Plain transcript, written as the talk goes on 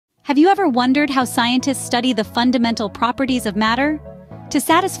Have you ever wondered how scientists study the fundamental properties of matter? To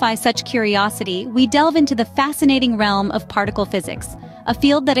satisfy such curiosity, we delve into the fascinating realm of particle physics, a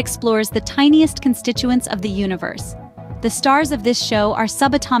field that explores the tiniest constituents of the universe. The stars of this show are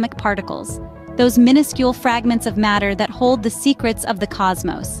subatomic particles, those minuscule fragments of matter that hold the secrets of the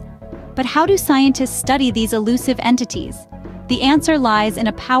cosmos. But how do scientists study these elusive entities? The answer lies in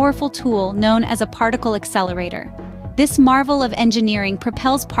a powerful tool known as a particle accelerator. This marvel of engineering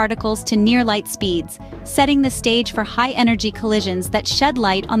propels particles to near-light speeds, setting the stage for high-energy collisions that shed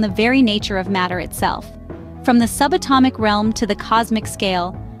light on the very nature of matter itself. From the subatomic realm to the cosmic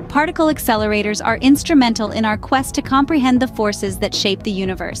scale, particle accelerators are instrumental in our quest to comprehend the forces that shape the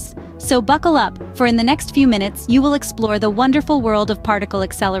universe. So buckle up, for in the next few minutes you will explore the wonderful world of particle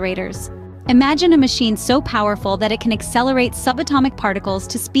accelerators. Imagine a machine so powerful that it can accelerate subatomic particles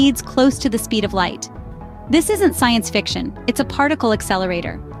to speeds close to the speed of light. This isn't science fiction, it's a particle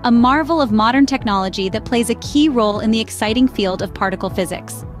accelerator, a marvel of modern technology that plays a key role in the exciting field of particle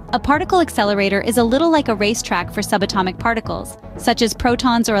physics. A particle accelerator is a little like a racetrack for subatomic particles, such as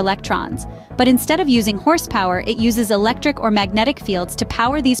protons or electrons, but instead of using horsepower, it uses electric or magnetic fields to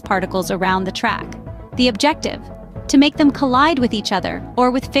power these particles around the track. The objective? To make them collide with each other or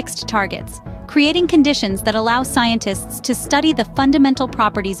with fixed targets, creating conditions that allow scientists to study the fundamental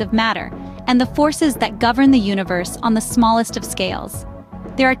properties of matter and the forces that govern the universe on the smallest of scales.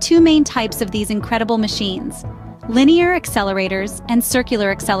 There are two main types of these incredible machines: linear accelerators and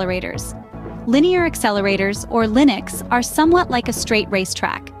circular accelerators. Linear accelerators, or LINACs, are somewhat like a straight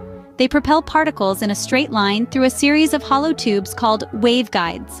racetrack. They propel particles in a straight line through a series of hollow tubes called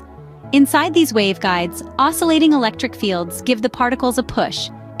waveguides. Inside these waveguides, oscillating electric fields give the particles a push,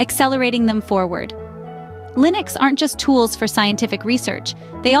 accelerating them forward. LINACs aren't just tools for scientific research,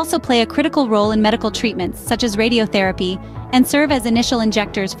 they also play a critical role in medical treatments such as radiotherapy and serve as initial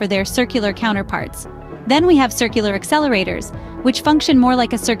injectors for their circular counterparts. Then we have circular accelerators, which function more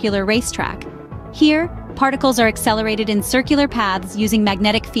like a circular racetrack. Here, particles are accelerated in circular paths using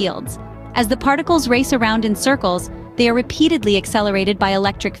magnetic fields. As the particles race around in circles, they are repeatedly accelerated by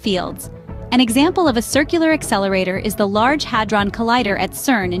electric fields. An example of a circular accelerator is the Large Hadron Collider at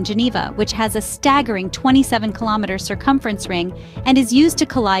CERN in Geneva, which has a staggering 27-kilometer circumference ring and is used to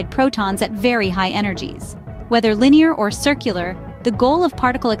collide protons at very high energies. Whether linear or circular, the goal of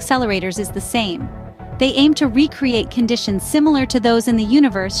particle accelerators is the same. They aim to recreate conditions similar to those in the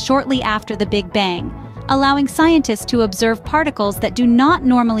universe shortly after the Big Bang, allowing scientists to observe particles that do not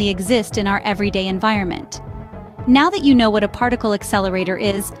normally exist in our everyday environment. Now that you know what a particle accelerator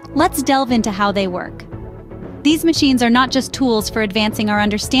is, let's delve into how they work. These machines are not just tools for advancing our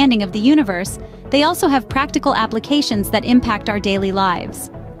understanding of the universe, they also have practical applications that impact our daily lives.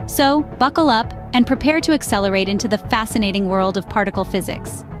 So, buckle up and prepare to accelerate into the fascinating world of particle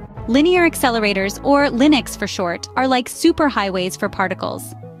physics. Linear accelerators, or LINACs for short, are like superhighways for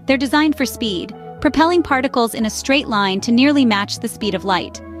particles. They're designed for speed, propelling particles in a straight line to nearly match the speed of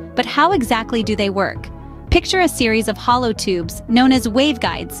light. But how exactly do they work? Picture a series of hollow tubes, known as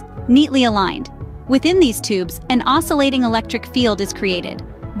waveguides, neatly aligned. Within these tubes, an oscillating electric field is created.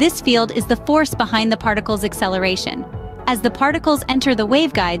 This field is the force behind the particle's acceleration. As the particles enter the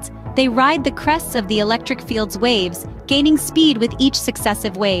waveguides, they ride the crests of the electric field's waves, gaining speed with each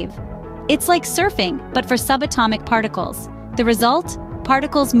successive wave. It's like surfing, but for subatomic particles. The result?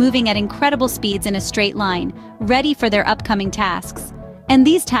 Particles moving at incredible speeds in a straight line, ready for their upcoming tasks. And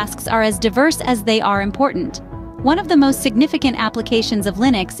these tasks are as diverse as they are important. One of the most significant applications of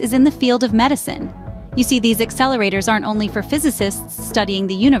LINACs is in the field of medicine. You see, these accelerators aren't only for physicists studying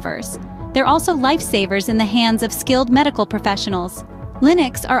the universe. They're also lifesavers in the hands of skilled medical professionals.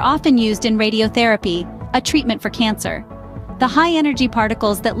 LINACs are often used in radiotherapy, a treatment for cancer. The high-energy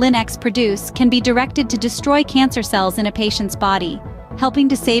particles that LINACs produce can be directed to destroy cancer cells in a patient's body, helping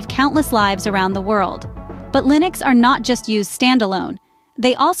to save countless lives around the world. But LINACs are not just used standalone.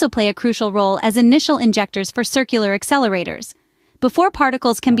 They also play a crucial role as initial injectors for circular accelerators. Before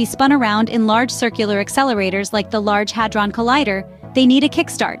particles can be spun around in large circular accelerators like the Large Hadron Collider, they need a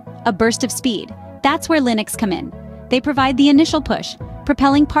kickstart, a burst of speed. That's where LINACs come in. They provide the initial push,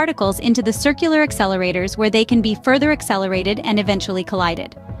 propelling particles into the circular accelerators where they can be further accelerated and eventually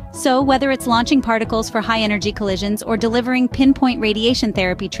collided. So, whether it's launching particles for high-energy collisions or delivering pinpoint radiation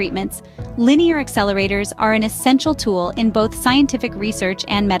therapy treatments, linear accelerators are an essential tool in both scientific research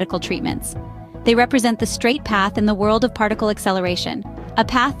and medical treatments. They represent the straight path in the world of particle acceleration, a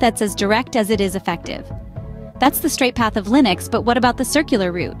path that's as direct as it is effective. That's the straight path of LINACs, but what about the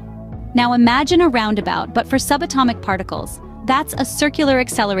circular route? Now imagine a roundabout, but for subatomic particles. That's a circular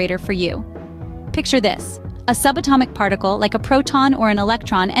accelerator for you. Picture this: A subatomic particle, like a proton or an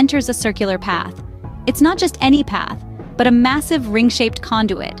electron, enters a circular path. It's not just any path, but a massive ring-shaped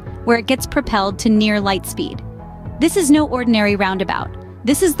conduit where it gets propelled to near light speed. This is no ordinary roundabout.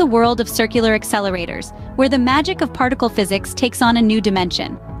 This is the world of circular accelerators, where the magic of particle physics takes on a new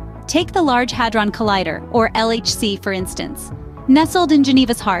dimension. Take the Large Hadron Collider, or LHC, for instance. Nestled in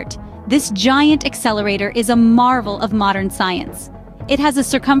Geneva's heart, this giant accelerator is a marvel of modern science. It has a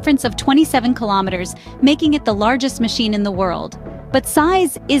circumference of 27 kilometers, making it the largest machine in the world. But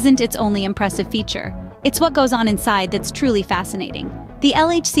size isn't its only impressive feature. It's what goes on inside that's truly fascinating. The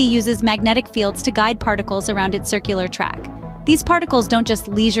LHC uses magnetic fields to guide particles around its circular track. These particles don't just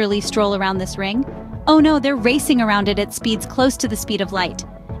leisurely stroll around this ring. Oh no, they're racing around it at speeds close to the speed of light.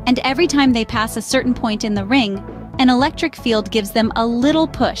 And every time they pass a certain point in the ring, an electric field gives them a little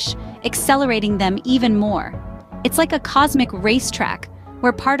push, accelerating them even more. It's like a cosmic racetrack,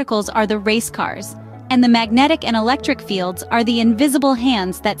 where particles are the race cars, and the magnetic and electric fields are the invisible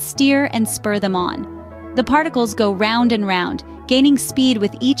hands that steer and spur them on. The particles go round and round, gaining speed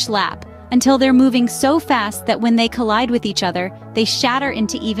with each lap, until they're moving so fast that when they collide with each other, they shatter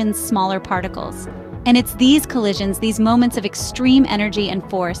into even smaller particles. And it's these collisions, these moments of extreme energy and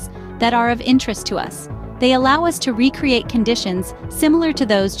force, that are of interest to us. They allow us to recreate conditions similar to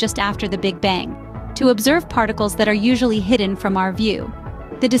those just after the Big Bang, to observe particles that are usually hidden from our view.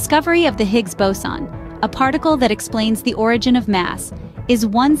 The discovery of the Higgs boson, a particle that explains the origin of mass, is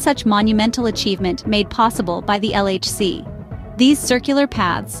one such monumental achievement made possible by the LHC. These circular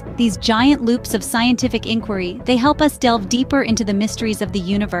paths, these giant loops of scientific inquiry, they help us delve deeper into the mysteries of the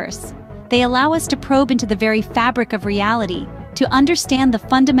universe. They allow us to probe into the very fabric of reality, to understand the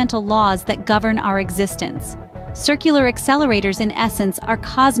fundamental laws that govern our existence. Circular accelerators, in essence, are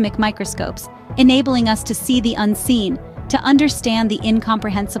cosmic microscopes, enabling us to see the unseen, to understand the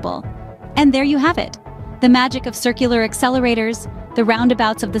incomprehensible. And there you have it. The magic of circular accelerators, the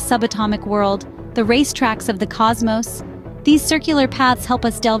roundabouts of the subatomic world, the racetracks of the cosmos. These circular paths help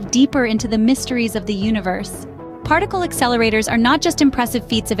us delve deeper into the mysteries of the universe. Particle accelerators are not just impressive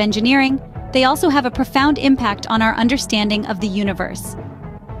feats of engineering, they also have a profound impact on our understanding of the universe.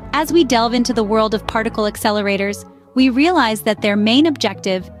 As we delve into the world of particle accelerators, we realize that their main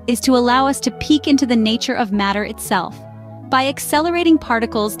objective is to allow us to peek into the nature of matter itself. By accelerating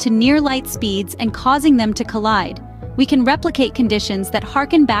particles to near-light speeds and causing them to collide, we can replicate conditions that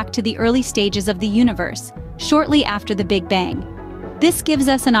harken back to the early stages of the universe, shortly after the Big Bang. This gives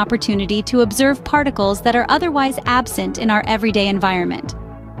us an opportunity to observe particles that are otherwise absent in our everyday environment.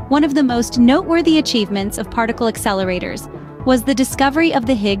 One of the most noteworthy achievements of particle accelerators was the discovery of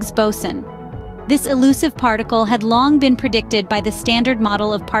the Higgs boson. This elusive particle had long been predicted by the standard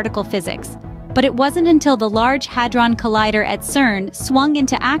model of particle physics, but it wasn't until the Large Hadron Collider at CERN swung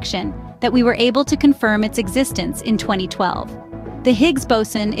into action that we were able to confirm its existence in 2012. The Higgs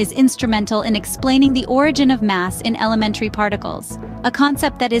boson is instrumental in explaining the origin of mass in elementary particles, a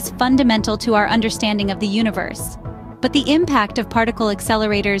concept that is fundamental to our understanding of the universe. But the impact of particle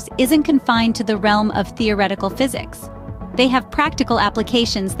accelerators isn't confined to the realm of theoretical physics. They have practical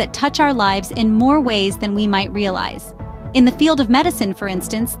applications that touch our lives in more ways than we might realize. In the field of medicine, for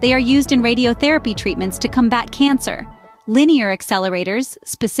instance, they are used in radiotherapy treatments to combat cancer. Linear accelerators,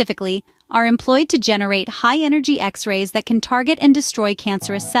 specifically, are employed to generate high-energy X-rays that can target and destroy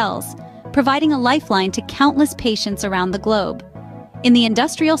cancerous cells, providing a lifeline to countless patients around the globe. In the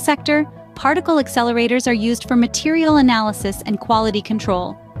industrial sector, particle accelerators are used for material analysis and quality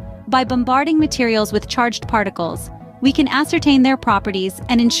control. By bombarding materials with charged particles, we can ascertain their properties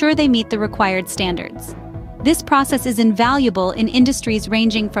and ensure they meet the required standards. This process is invaluable in industries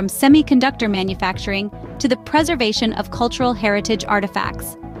ranging from semiconductor manufacturing to the preservation of cultural heritage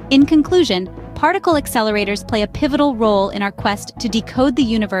artifacts. In conclusion, particle accelerators play a pivotal role in our quest to decode the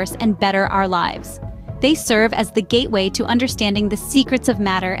universe and better our lives. They serve as the gateway to understanding the secrets of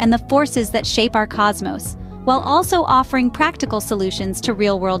matter and the forces that shape our cosmos, while also offering practical solutions to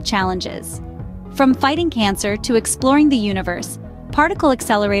real-world challenges. From fighting cancer to exploring the universe, particle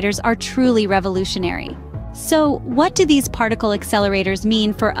accelerators are truly revolutionary. So, what do these particle accelerators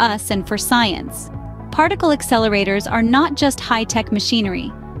mean for us and for science? Particle accelerators are not just high-tech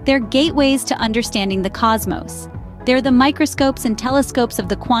machinery, they're gateways to understanding the cosmos. They're the microscopes and telescopes of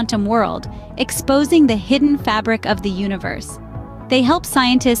the quantum world, exposing the hidden fabric of the universe. They help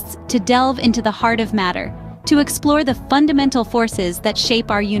scientists to delve into the heart of matter, to explore the fundamental forces that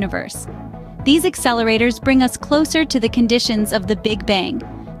shape our universe. These accelerators bring us closer to the conditions of the Big Bang,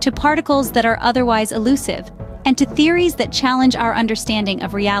 to particles that are otherwise elusive, and to theories that challenge our understanding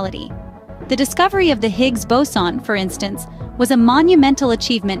of reality. The discovery of the Higgs boson, for instance, was a monumental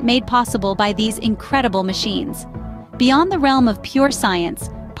achievement made possible by these incredible machines. Beyond the realm of pure science,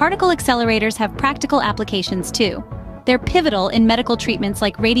 particle accelerators have practical applications too. They're pivotal in medical treatments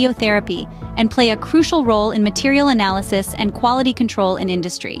like radiotherapy and play a crucial role in material analysis and quality control in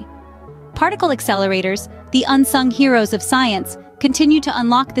industry. Particle accelerators, the unsung heroes of science, continue to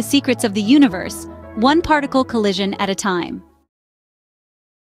unlock the secrets of the universe, one particle collision at a time.